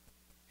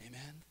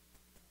 Amen?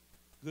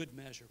 Good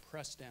measure,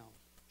 pressed down,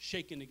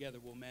 shaken together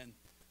will men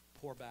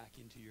pour back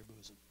into your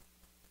bosom.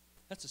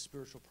 That's a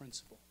spiritual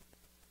principle.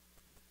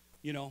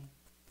 You know,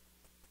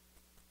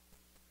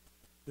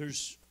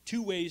 there's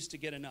two ways to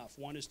get enough.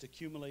 One is to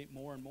accumulate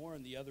more and more,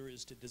 and the other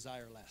is to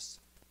desire less.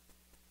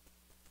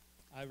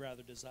 I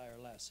rather desire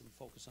less and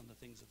focus on the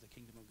things of the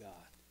kingdom of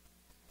God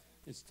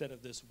instead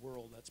of this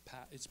world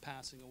it's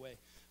passing away.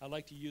 I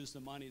like to use the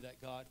money that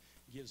God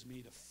gives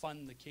me to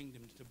fund the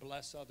kingdom, to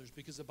bless others,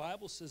 because the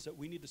Bible says that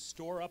we need to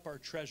store up our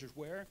treasures.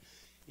 Where?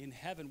 In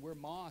heaven, where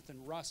moth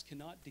and rust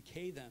cannot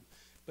decay them,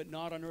 but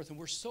not on earth. And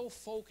we're so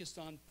focused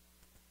on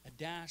a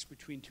dash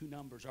between two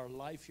numbers, our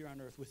life here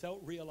on earth,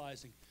 without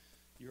realizing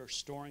you're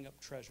storing up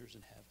treasures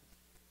in heaven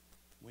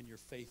when you're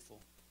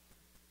faithful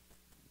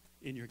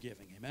in your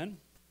giving. Amen?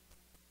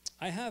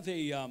 I have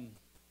a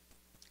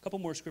couple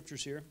more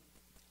scriptures here.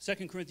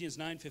 2 Corinthians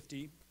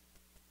 9:15.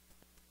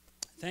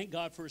 Thank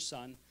God for his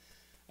son,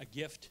 a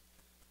gift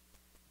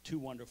too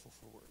wonderful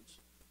for words.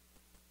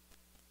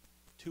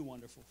 Too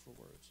wonderful for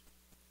words.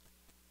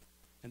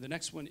 And the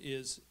next one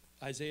is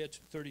Isaiah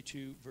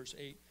 32, verse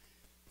 8.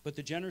 But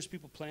the generous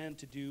people plan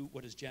to do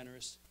what is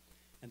generous,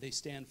 and they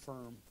stand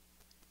firm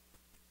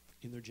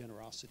in their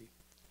generosity.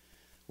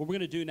 What we're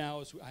going to do now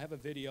is I have a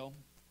video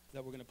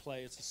that we're going to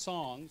play. It's a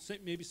song.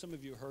 Maybe some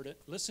of you heard it.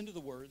 Listen to the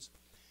words,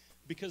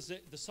 because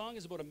the song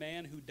is about a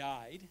man who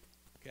died,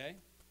 okay?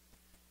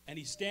 And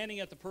he's standing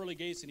at the pearly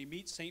gates, and he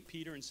meets St.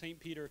 Peter, and St.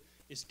 Peter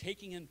is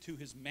taking him to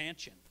his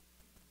mansion.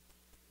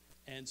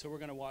 And so we're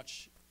going to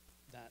watch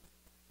that,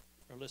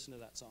 or listen to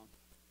that song.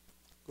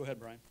 Go ahead,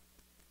 Brian.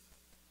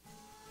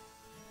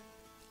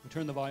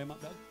 Turn the volume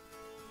up, Doug.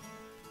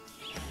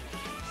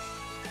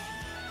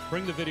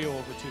 Bring the video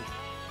over too.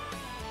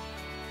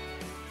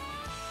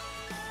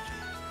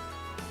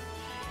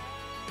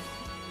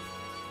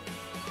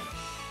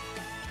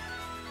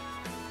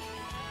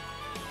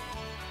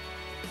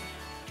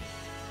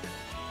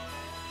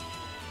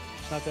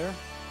 It's not there?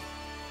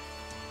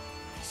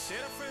 Said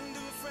a friend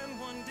to a friend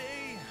one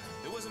day,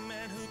 there was a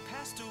man who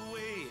passed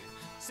away.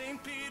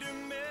 St. Peter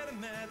met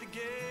him at the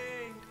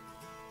gate.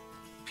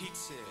 Pete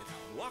said,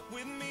 walk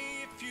with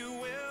me if you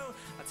will,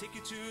 I'll take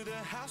you to the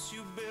house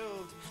you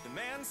built. The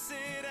man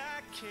said,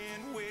 I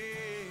can't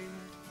wait.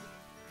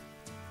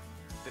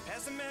 They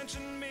passed a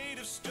mansion made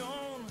of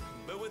stone,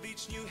 but with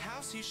each new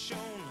house he's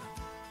shown,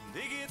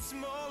 they get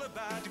smaller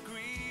by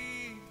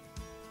degree.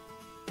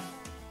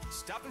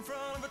 Stopped in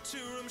front of a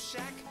two-room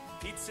shack,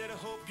 Pete said, I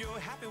hope you're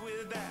happy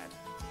with that.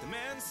 The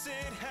man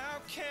said, how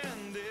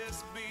can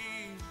this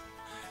be?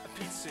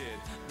 Pete said,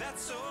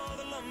 that's all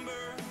the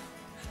lumber.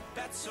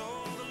 That's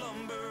all the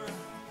lumber,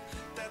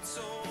 that's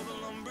all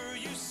the lumber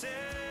you sent.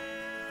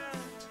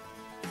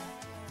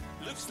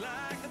 Looks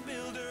like the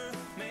builder,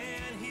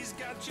 man, he's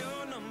got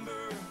your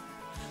number.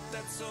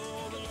 That's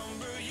all the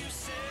lumber you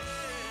sent.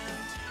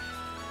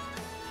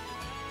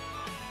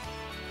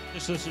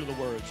 Just listen to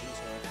the words. I'm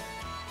sorry.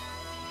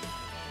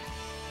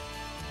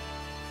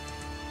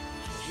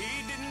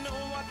 He didn't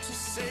know what to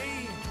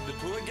say. The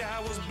poor guy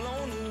was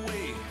blown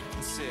away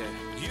and said,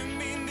 you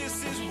mean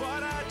this is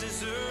what I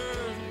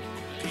deserve?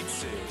 Pete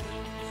said,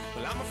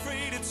 well, I'm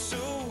afraid it's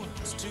so.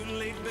 It's too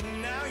late, but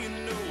now you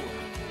know.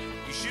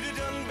 You should have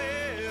done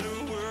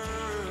better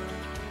work.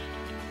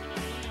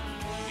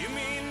 You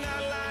mean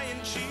not lying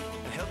cheap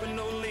and helping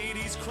old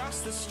ladies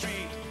cross the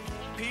street?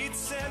 Pete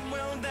said,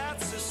 well,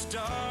 that's a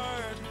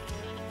start.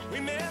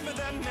 Remember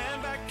that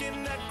man back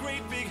in that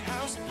great big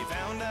house? He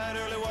found out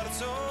early what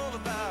it's all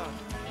about.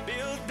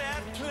 Built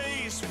that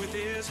place with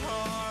his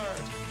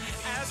heart.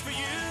 As for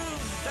you,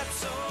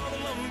 that's all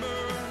the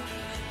lumber.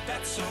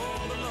 That's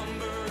all the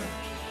lumber.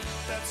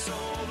 That's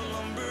all the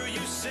lumber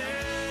you sent.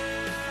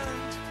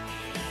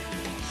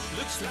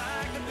 Looks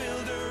like the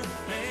builder,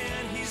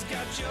 man, he's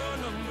got your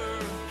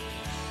number.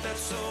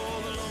 That's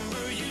all the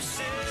lumber you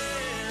sent.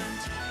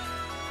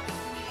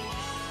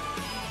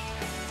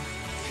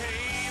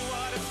 Hey,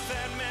 what if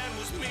that man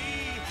was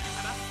me?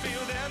 And I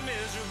feel that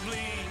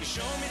miserably. You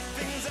show me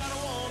things I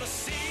don't want to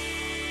see.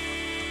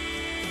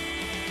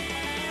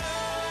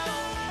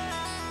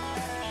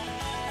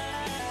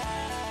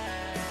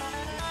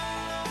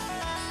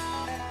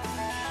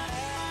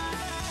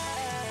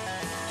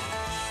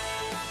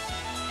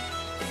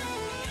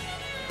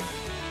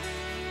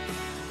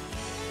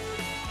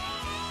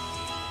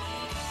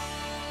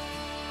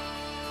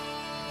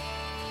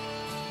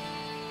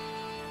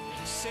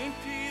 St.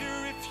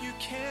 Peter, if you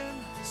can,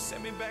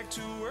 send me back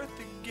to earth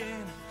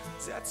again.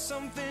 Is that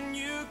something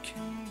you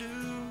can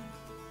do?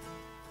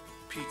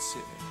 Pete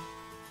said,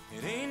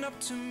 it ain't up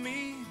to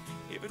me.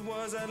 If it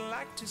was, I'd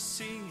like to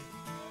see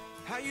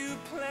how you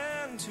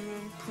plan to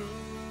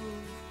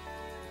improve.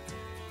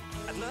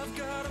 I'd love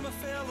God, I'm a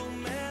fellow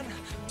man.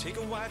 Take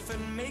a wife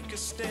and make a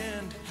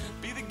stand.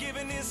 Be the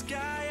givenest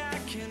guy I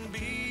can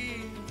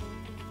be.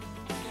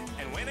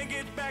 And when I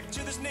get back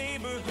to this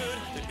neighborhood,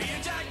 there'd be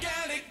a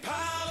gigantic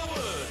pile of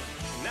wood.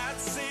 And I'd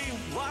say,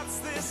 what's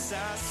this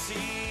I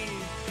see?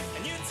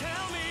 And you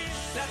tell me,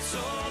 that's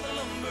all the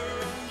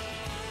lumber.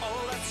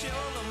 Oh, that's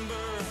your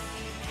lumber.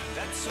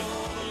 That's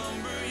all the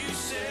lumber you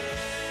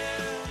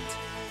sent.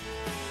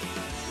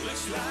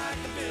 Looks like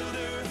the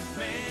builder,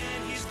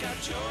 man, he's got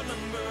your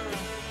number.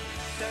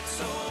 That's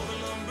all the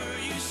lumber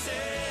you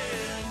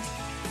sent.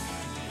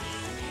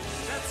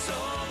 That's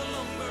all the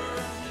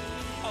lumber.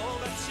 Oh,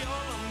 that's your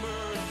lumber.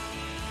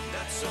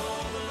 That's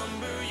all the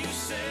lumber you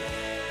sent.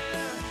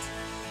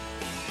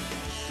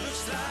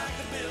 Looks like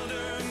the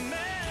builder,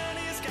 man,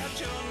 he's got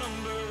your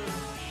number.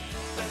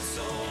 That's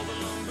all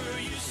the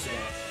lumber you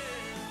sent.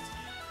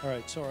 All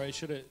right, sorry, I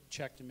should have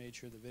checked and made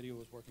sure the video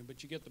was working,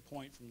 but you get the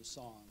point from the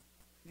song.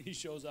 He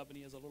shows up and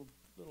he has a little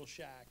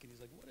shack, and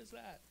he's like, what is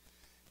that?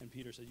 And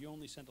Peter said, you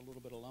only sent a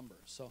little bit of lumber.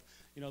 So,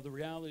 you know, the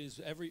reality is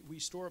we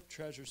store up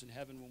treasures in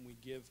heaven when we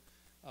give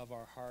of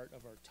our heart,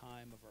 of our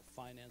time, of our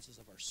finances,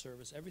 of our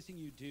service. Everything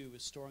you do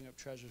is storing up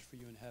treasures for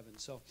you in heaven.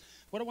 So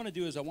what I want to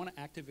do is I want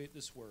to activate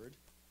this word.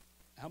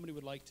 How many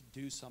would like to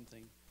do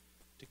something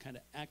to kind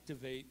of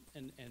activate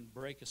and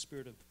break a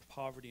spirit of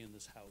poverty in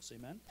this house?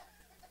 Amen?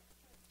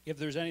 If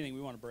there's anything,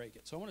 we want to break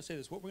it. So I want to say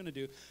this. What we're going to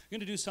do, we're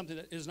going to do something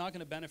that is not going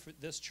to benefit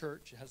this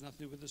church. It has nothing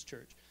to do with this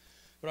church.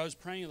 But I was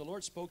praying, and the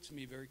Lord spoke to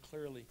me very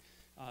clearly.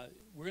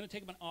 We're going to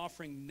take up an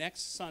offering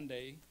next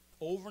Sunday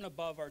over and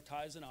above our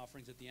tithes and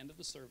offerings at the end of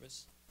the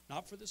service,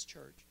 not for this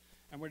church.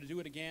 And we're going to do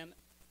it again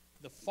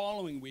the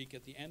following week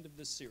at the end of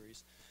this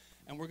series.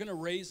 And we're going to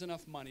raise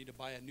enough money to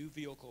buy a new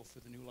vehicle for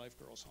the New Life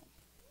Girls Home.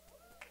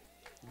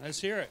 Let's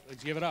hear it.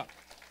 Let's give it up.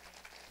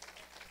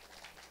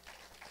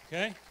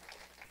 Okay?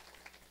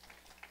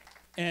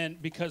 And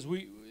because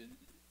we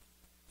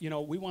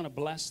want to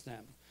bless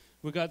them.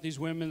 We've got these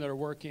women that are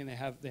working. They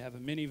have a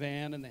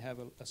minivan and they have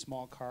a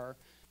small car.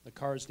 The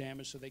car is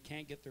damaged, so they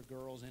can't get their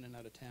girls in and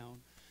out of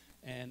town.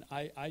 And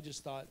I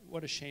just thought,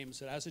 what a shame. I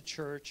said, as a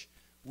church,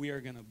 we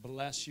are going to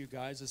bless you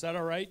guys. Is that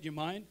all right? Do you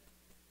mind?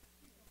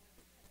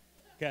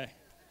 Okay.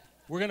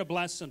 We're going to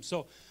bless them.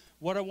 So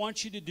what I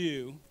want you to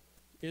do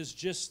is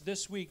just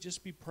this week,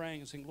 just be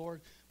praying and saying,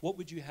 Lord, what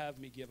would you have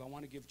me give? I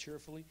want to give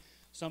cheerfully.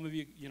 Some of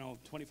you,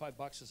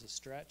 $25 is a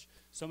stretch.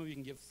 Some of you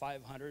can give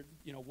 $500,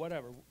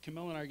 whatever.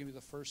 Camilla and I are going to be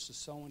the first to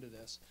sow into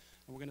this.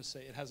 And we're going to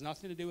say it has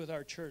nothing to do with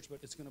our church, but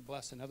it's going to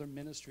bless another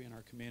ministry in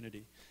our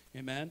community.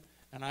 Amen?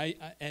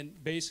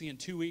 And basically in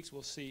 2 weeks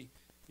we'll see,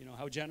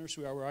 how generous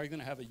we are. We're going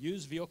to have a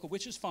used vehicle,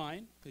 which is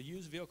fine, a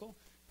used vehicle.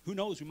 Who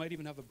knows? We might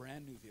even have a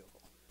brand new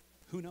vehicle.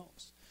 Who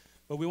knows?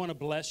 But we want to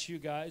bless you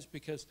guys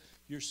because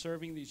you're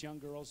serving these young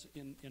girls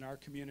in our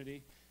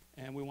community,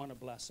 and we want to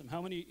bless them.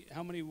 How many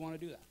want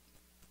to do that?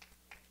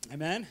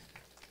 Amen?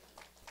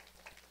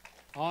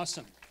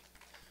 Awesome.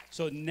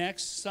 So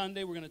next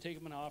Sunday, we're going to take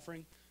them an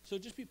offering. So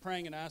just be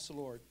praying and ask the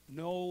Lord.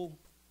 No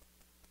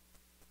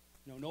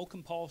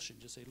compulsion.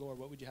 Just say, Lord,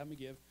 what would you have me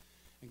give?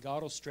 And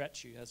God will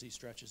stretch you as he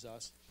stretches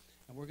us.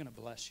 and we're going to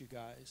bless you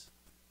guys.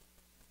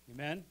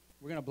 Amen?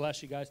 We're going to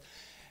bless you guys.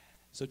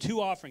 So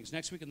 2 offerings,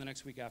 next week and the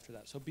next week after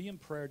that. So be in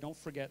prayer. Don't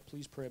forget,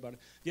 please pray about it.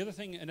 The other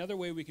thing, another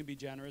way we can be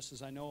generous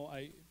is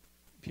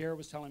Pierre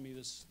was telling me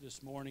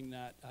this morning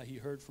that he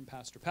heard from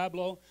Pastor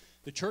Pablo.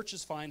 The church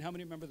is fine. How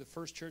many remember the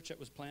first church that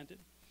was planted?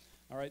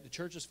 All right, the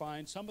church is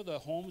fine. Some of the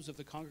homes of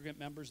the congregant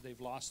members, they've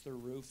lost their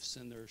roofs.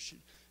 And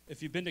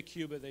if you've been to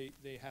Cuba,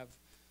 they have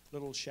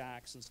little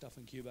shacks and stuff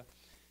in Cuba.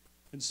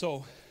 And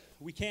so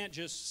we can't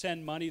just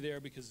send money there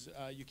because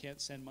you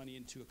can't send money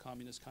into a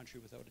communist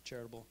country without a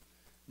charitable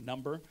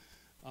number.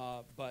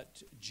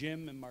 But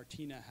Jim and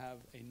Martina have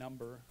a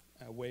number,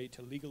 a way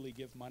to legally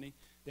give money.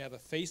 They have a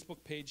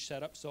Facebook page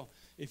set up. So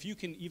if you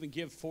can even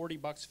give $40,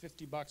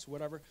 $50,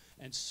 whatever,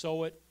 and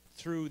sow it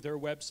through their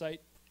website,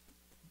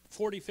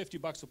 $40,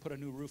 $50 will put a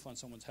new roof on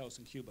someone's house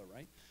in Cuba,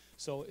 right?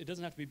 So it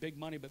doesn't have to be big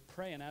money, but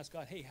pray and ask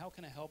God, hey, how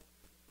can I help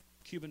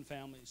Cuban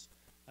families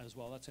as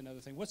well? That's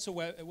another thing. What's the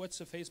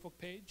Facebook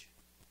page?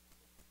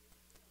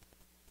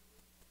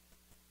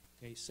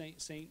 Okay, Saint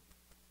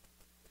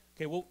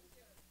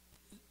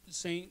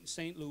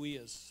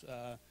Lucia's,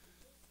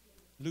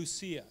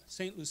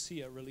 Saint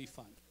Lucia Relief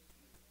Fund.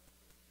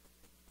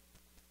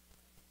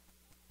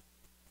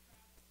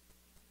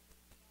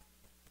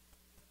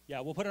 Yeah,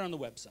 we'll put it on the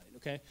website,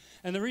 okay?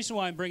 And the reason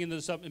why I'm bringing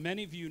this up, and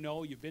many of you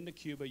know, you've been to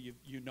Cuba,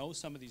 you know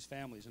some of these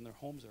families, and their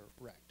homes are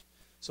wrecked.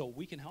 So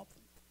we can help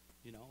them,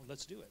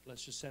 let's do it.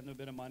 Let's just send them a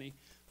bit of money.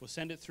 We'll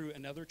send it through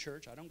another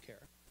church, I don't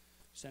care.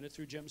 Send it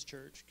through Jim's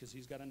church, because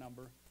he's got a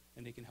number,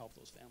 and he can help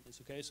those families,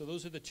 okay? So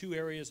those are the 2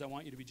 areas I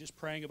want you to be just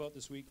praying about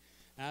this week,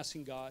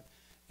 asking God.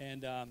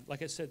 And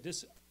like I said,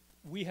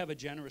 we have a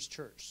generous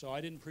church. So I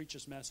didn't preach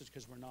this message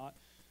because we're not,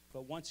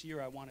 but once a year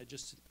I want to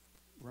just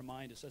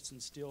remind us, let's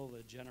instill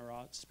the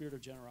spirit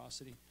of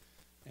generosity.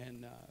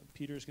 And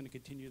Peter's going to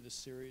continue this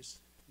series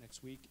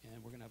next week,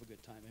 and we're going to have a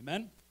good time.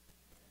 Amen?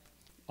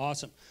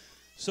 Awesome.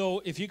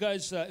 So if you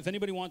guys, if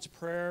anybody wants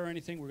prayer or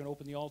anything, we're going to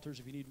open the altars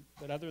if you need.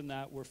 But other than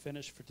that, we're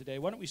finished for today.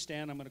 Why don't we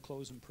stand? I'm going to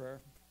close in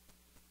prayer.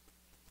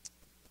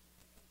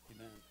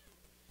 Amen.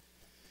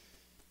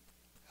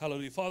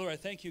 Hallelujah. Father, I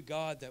thank you,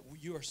 God, that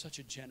you are such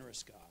a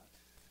generous God.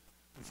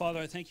 And Father,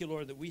 I thank you,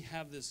 Lord, that we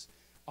have this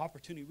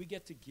opportunity. We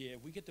get to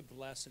give. We get to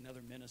bless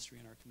another ministry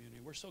in our community.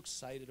 We're so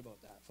excited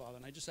about that, Father.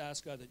 And I just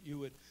ask, God, that you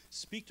would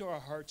speak to our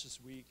hearts this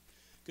week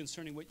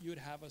concerning what you would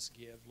have us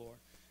give, Lord.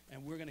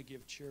 And we're going to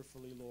give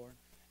cheerfully, Lord.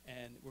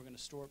 And we're going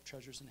to store up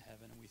treasures in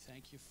heaven. And we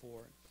thank you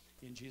for it.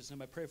 In Jesus'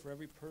 name, I pray for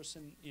every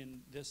person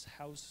in this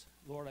house,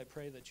 Lord. I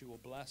pray that you will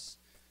bless.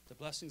 The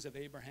blessings of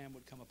Abraham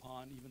would come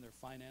upon, even their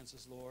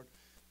finances, Lord.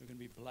 They're going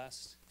to be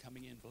blessed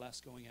coming in,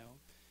 blessed going out,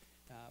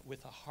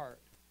 with a heart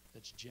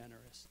that's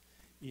generous.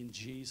 In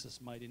Jesus'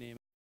 mighty name.